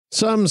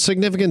Some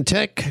significant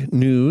tech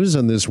news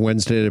on this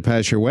Wednesday to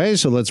pass your way.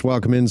 So let's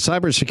welcome in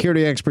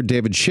cybersecurity expert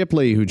David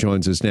Shipley, who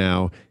joins us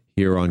now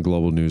here on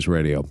Global News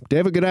Radio.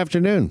 David, good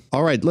afternoon.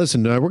 All right,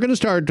 listen, we're going to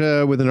start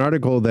with an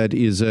article that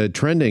is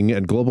trending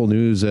at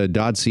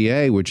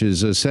globalnews.ca, which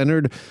is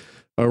centered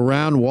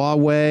around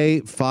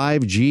Huawei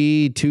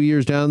 5G 2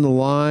 years down the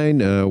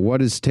line.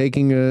 What is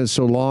taking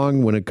so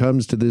long when it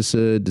comes to this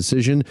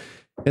decision?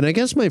 And I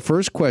guess my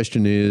first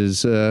question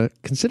is,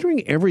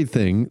 considering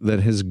everything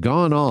that has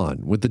gone on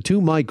with the two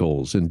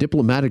Michaels and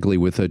diplomatically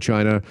with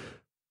China,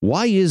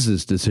 why is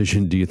this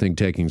decision, do you think,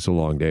 taking so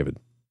long, David?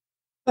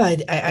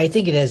 I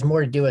think it has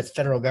more to do with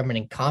federal government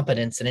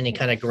incompetence than any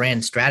kind of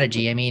grand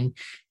strategy. I mean,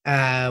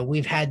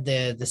 we've had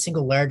the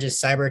single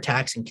largest cyber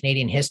attacks in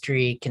Canadian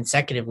history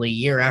consecutively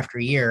year after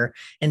year,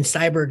 and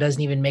cyber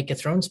doesn't even make a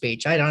throne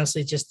speech. I'd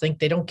honestly just think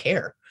they don't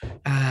care.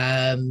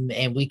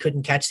 And we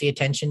couldn't catch the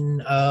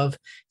attention of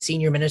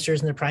senior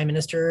ministers and the prime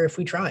minister if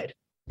we tried.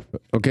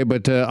 Okay,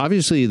 but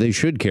obviously they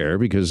should care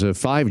because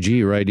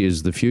 5G, right,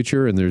 is the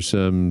future, and there's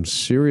some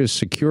serious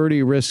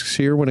security risks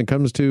here when it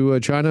comes to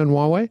China and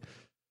Huawei.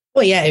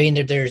 Well, yeah, I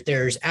mean,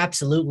 there's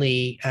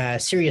absolutely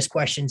serious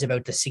questions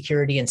about the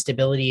security and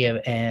stability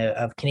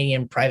of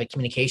Canadian private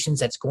communications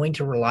that's going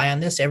to rely on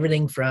this.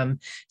 Everything from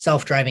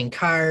self-driving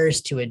cars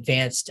to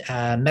advanced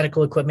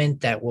medical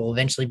equipment that will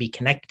eventually be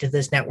connected to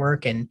this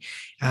network, and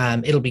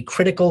it'll be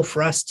critical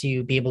for us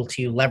to be able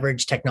to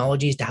leverage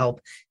technologies to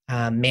help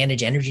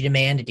manage energy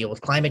demand, to deal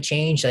with climate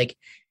change. Like,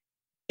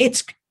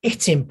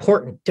 it's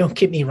important. Don't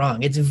get me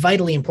wrong. It's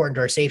vitally important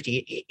to our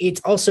safety. It's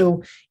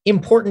also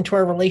important to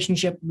our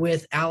relationship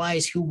with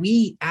allies who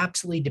we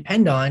absolutely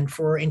depend on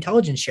for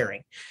intelligence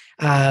sharing.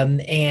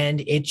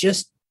 And it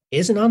just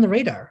isn't on the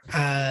radar.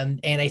 And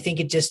I think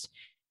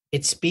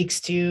it speaks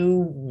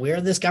to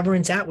where this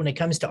government's at when it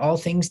comes to all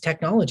things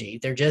technology.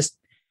 They're just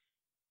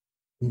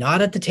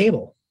not at the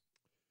table.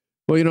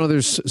 Well, you know,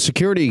 there's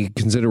security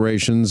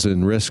considerations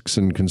and risks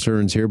and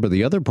concerns here, but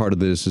the other part of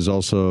this is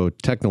also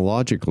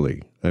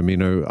technologically. I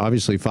mean,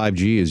 obviously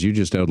 5G, as you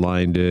just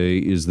outlined,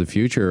 is the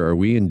future. Are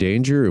we in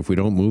danger if we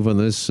don't move on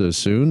this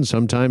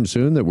sometime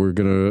soon, that we're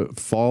going to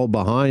fall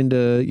behind,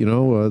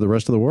 the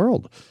rest of the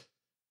world?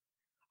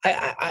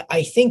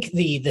 I think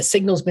the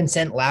signal's been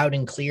sent loud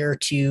and clear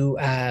to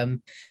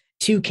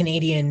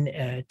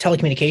Canadian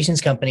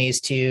telecommunications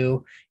companies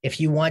to, if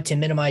you want to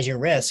minimize your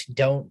risk,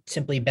 don't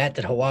simply bet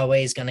that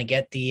Huawei is going to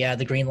get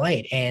the green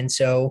light. And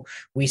so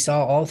we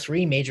saw all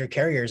three major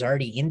carriers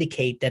already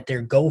indicate that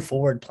their go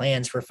forward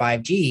plans for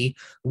 5G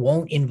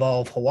won't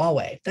involve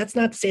Huawei. That's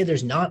not to say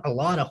there's not a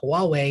lot of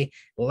Huawei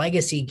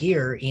legacy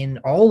gear in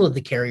all of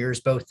the carriers,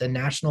 both the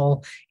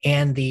national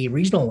and the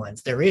regional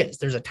ones.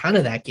 There's a ton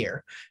of that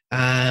gear,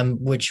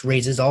 which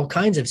raises all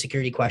kinds of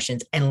security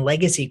questions and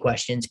legacy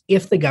questions.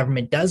 If the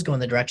government does go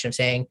in the direction of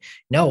saying,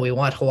 no, we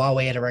want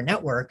Huawei out of our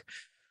network,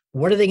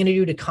 what are they going to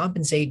do to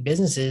compensate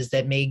businesses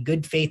that made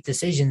good faith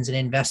decisions and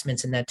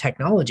investments in that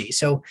technology?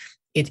 So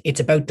it's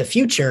about the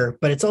future,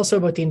 but it's also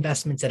about the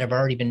investments that have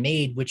already been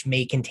made, which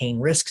may contain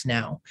risks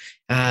now.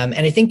 And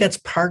I think that's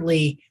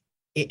partly,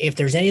 if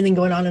there's anything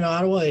going on in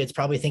Ottawa, it's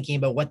probably thinking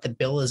about what the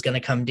bill is going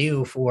to come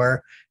due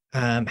for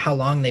how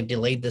long they've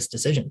delayed this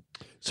decision.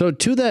 So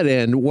to that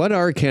end, what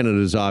are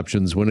Canada's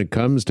options when it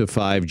comes to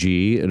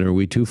 5G? And are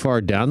we too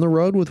far down the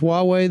road with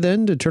Huawei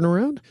then to turn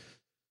around?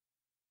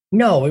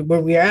 No,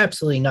 we are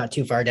absolutely not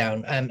too far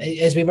down.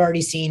 As we've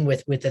already seen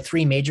with the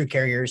three major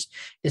carriers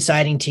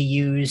deciding to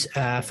use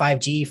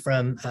 5G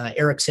from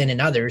Ericsson and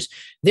others,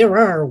 there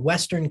are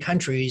Western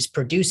countries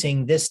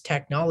producing this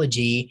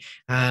technology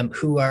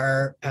who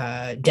are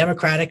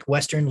democratic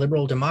Western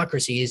liberal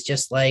democracies,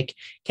 just like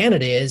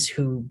Canada is,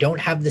 who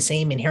don't have the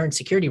same inherent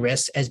security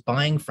risks as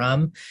buying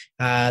from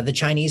the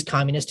Chinese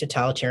communist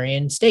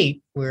totalitarian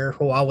state, where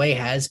Huawei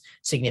has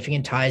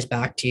significant ties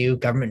back to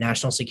government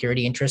national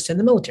security interests in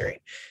the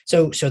military.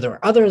 So there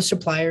are other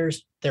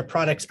suppliers. Their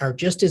products are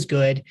just as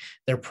good.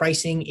 Their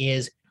pricing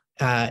is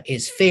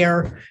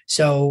fair.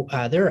 So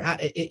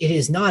it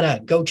is not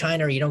a go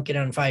China or you don't get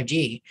on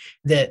 5G.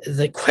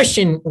 The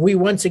question we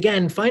once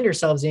again find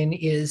ourselves in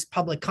is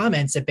public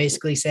comments that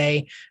basically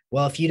say,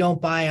 well, if you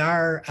don't buy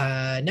our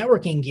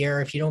networking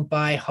gear, if you don't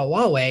buy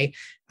Huawei,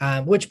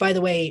 which, by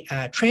the way,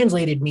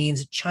 translated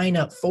means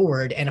China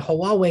forward, and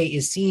Huawei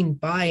is seen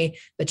by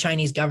the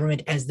Chinese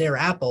government as their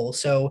Apple.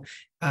 So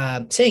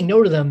saying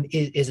no to them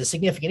is a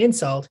significant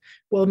insult.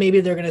 Well, maybe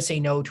they're going to say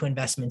no to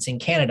investments in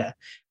Canada.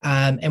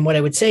 And what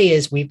I would say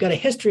is we've got a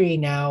history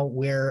now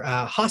where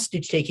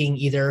hostage taking,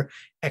 either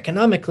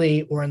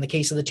economically or in the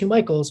case of the two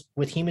Michaels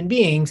with human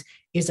beings,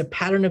 is a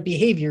pattern of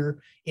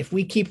behavior. If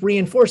we keep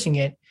reinforcing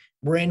it,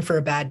 we're in for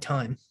a bad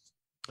time.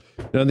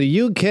 Now, in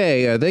the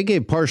UK, they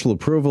gave partial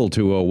approval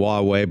to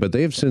Huawei, but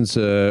they've since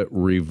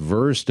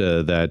reversed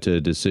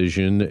that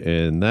decision,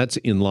 and that's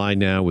in line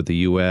now with the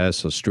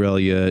U.S.,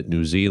 Australia,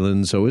 New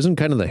Zealand. So isn't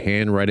kind of the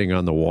handwriting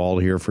on the wall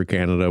here for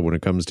Canada when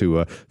it comes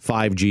to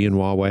 5G and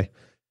Huawei?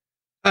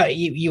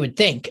 You would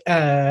think.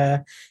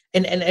 And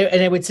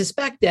I would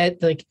suspect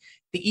that, like,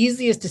 the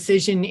easiest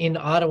decision in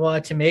Ottawa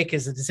to make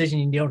is a decision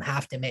you don't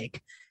have to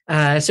make.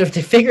 So if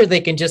they figure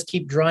they can just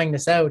keep drawing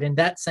this out, and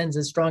that sends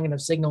a strong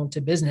enough signal to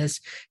business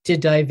to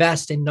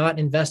divest and not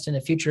invest in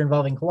a future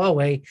involving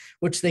Huawei,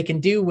 which they can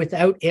do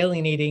without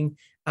alienating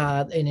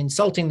and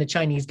insulting the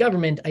Chinese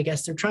government, I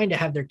guess they're trying to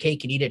have their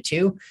cake and eat it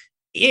too.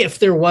 If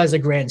there was a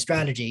grand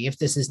strategy, if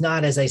this is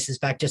not, as I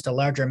suspect, just a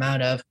larger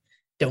amount of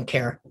don't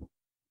care.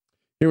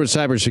 Here with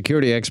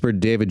cybersecurity expert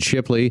David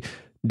Shipley.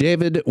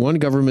 David, one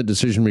government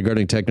decision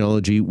regarding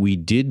technology we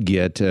did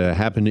get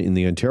happened in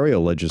the Ontario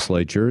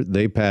legislature.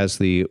 They passed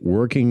the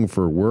Working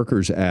for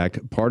Workers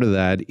Act. Part of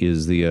that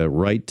is the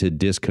right to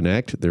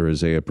disconnect. There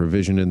is a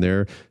provision in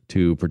there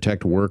to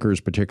protect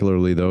workers,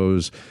 particularly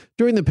those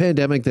during the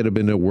pandemic that have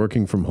been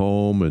working from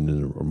home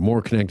and are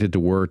more connected to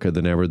work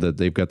than ever, that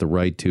they've got the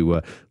right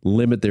to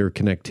limit their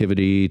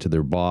connectivity to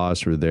their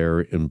boss or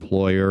their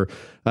employer.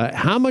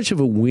 How much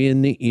of a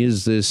win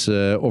is this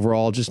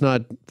overall, just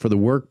not for the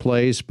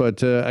workplace,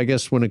 but I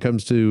guess when it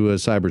comes to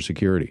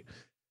cybersecurity?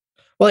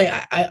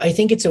 Well, I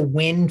think it's a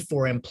win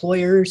for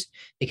employers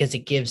because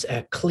it gives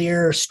a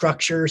clear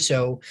structure.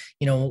 So,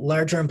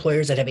 larger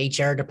employers that have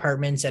HR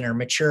departments and are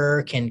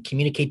mature can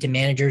communicate to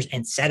managers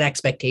and set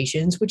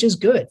expectations, which is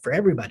good for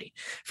everybody.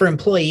 For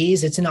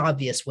employees, it's an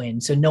obvious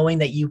win. So knowing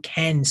that you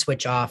can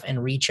switch off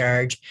and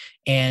recharge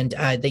and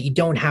that you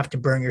don't have to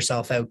burn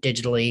yourself out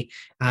digitally,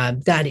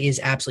 that is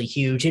absolutely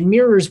huge and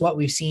mirrors what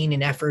we've seen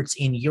in efforts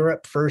in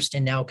Europe first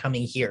and now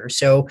coming here.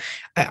 So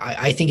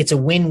I think it's a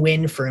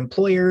win-win for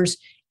employers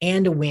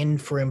and a win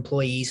for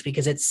employees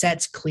because it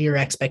sets clear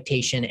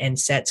expectation and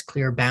sets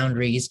clear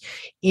boundaries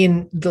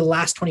in the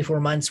last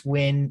 24 months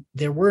when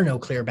there were no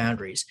clear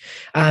boundaries.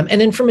 And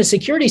then from a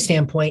security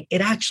standpoint,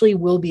 it actually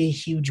will be a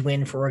huge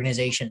win for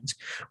organizations.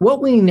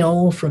 What we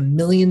know from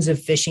millions of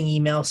phishing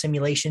email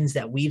simulations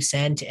that we've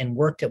sent and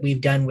work that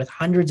we've done with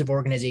hundreds of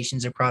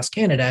organizations across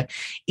Canada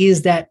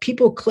is that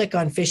people click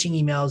on phishing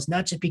emails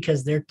not just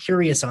because they're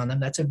curious on them,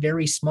 that's a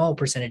very small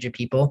percentage of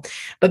people,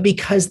 but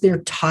because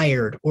they're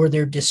tired or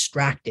they're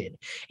distracted.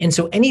 And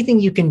so anything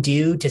you can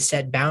do to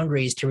set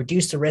boundaries to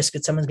reduce the risk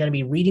that someone's going to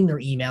be reading their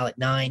email at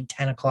 9,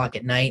 10 o'clock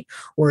at night,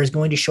 or is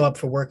going to show up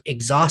for work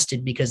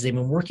exhausted because they've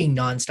been working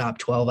nonstop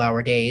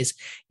 12-hour days,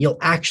 you'll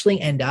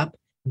actually end up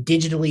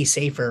digitally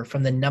safer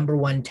from the number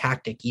one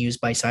tactic used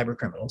by cyber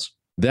criminals.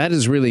 That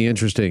is really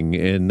interesting,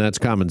 and that's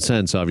common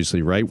sense,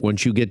 obviously, right?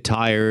 Once you get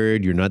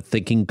tired, you're not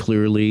thinking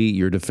clearly,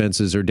 your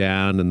defenses are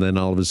down, and then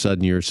all of a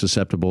sudden you're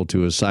susceptible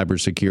to a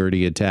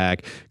cybersecurity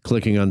attack,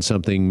 clicking on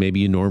something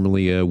maybe you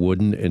normally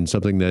wouldn't, and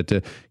something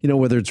that,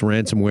 whether it's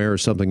ransomware or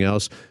something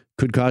else,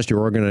 could cost your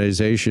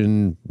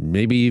organization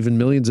maybe even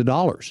millions of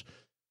dollars.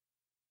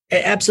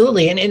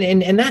 Absolutely.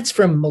 And that's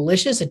from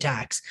malicious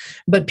attacks.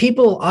 But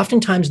people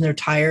oftentimes when they're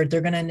tired,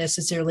 they're going to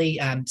necessarily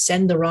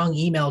send the wrong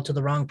email to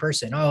the wrong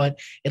person. Oh,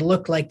 it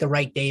looked like the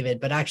right David,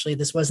 but actually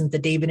this wasn't the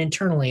David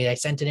internally. I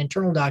sent an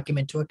internal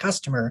document to a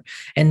customer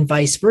and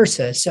vice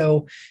versa.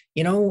 So,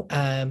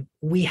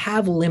 we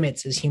have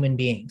limits as human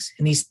beings,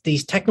 and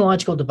these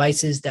technological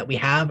devices that we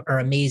have are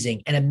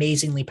amazing and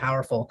amazingly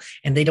powerful,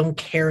 and they don't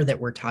care that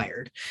we're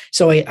tired.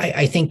 So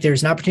I think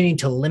there's an opportunity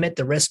to limit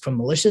the risk from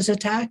malicious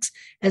attacks,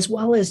 as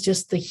well as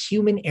just the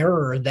human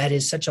error that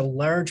is such a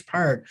large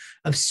part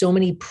of so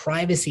many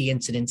privacy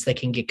incidents that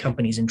can get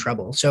companies in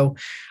trouble. So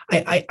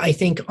I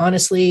think,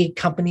 honestly,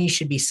 companies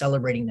should be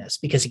celebrating this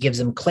because it gives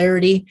them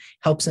clarity,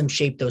 helps them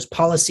shape those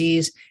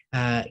policies,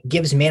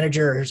 gives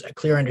managers a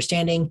clear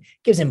understanding,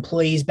 gives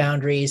employees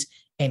boundaries,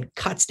 and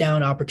cuts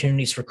down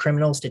opportunities for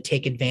criminals to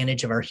take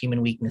advantage of our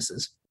human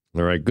weaknesses.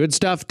 All right. Good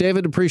stuff,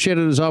 David. Appreciate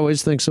it as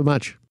always. Thanks so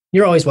much.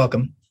 You're always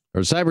welcome.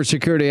 Our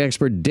cybersecurity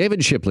expert,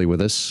 David Shipley,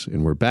 with us,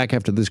 and we're back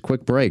after this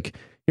quick break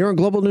here on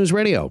Global News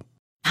Radio.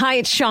 Hi,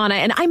 it's Shauna,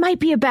 and I might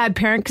be a bad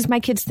parent because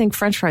my kids think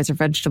French fries are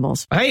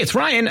vegetables. Hey, it's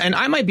Ryan, and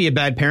I might be a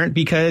bad parent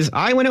because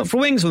I went out for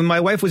wings when my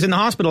wife was in the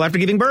hospital after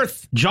giving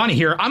birth. Johnny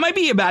here. I might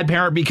be a bad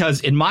parent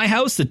because in my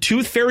house, the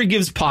tooth fairy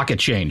gives pocket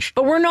change.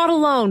 But we're not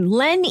alone.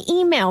 Len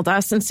emailed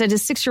us and said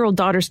his 6-year-old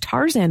daughter's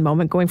Tarzan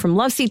moment going from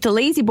love seat to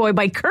lazy boy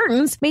by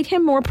curtains made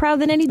him more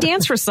proud than any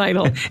dance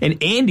recital.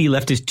 And Andy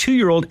left his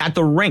 2-year-old at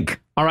the rink.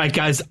 All right,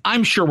 guys,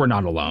 I'm sure we're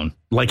not alone.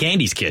 Like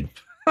Andy's kid.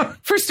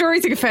 For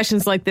stories and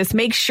confessions like this,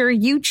 make sure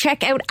you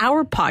check out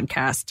our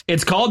podcast.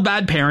 It's called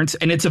Bad Parents,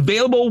 and it's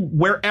available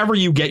wherever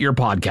you get your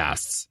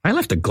podcasts. I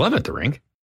left a glove at the rink.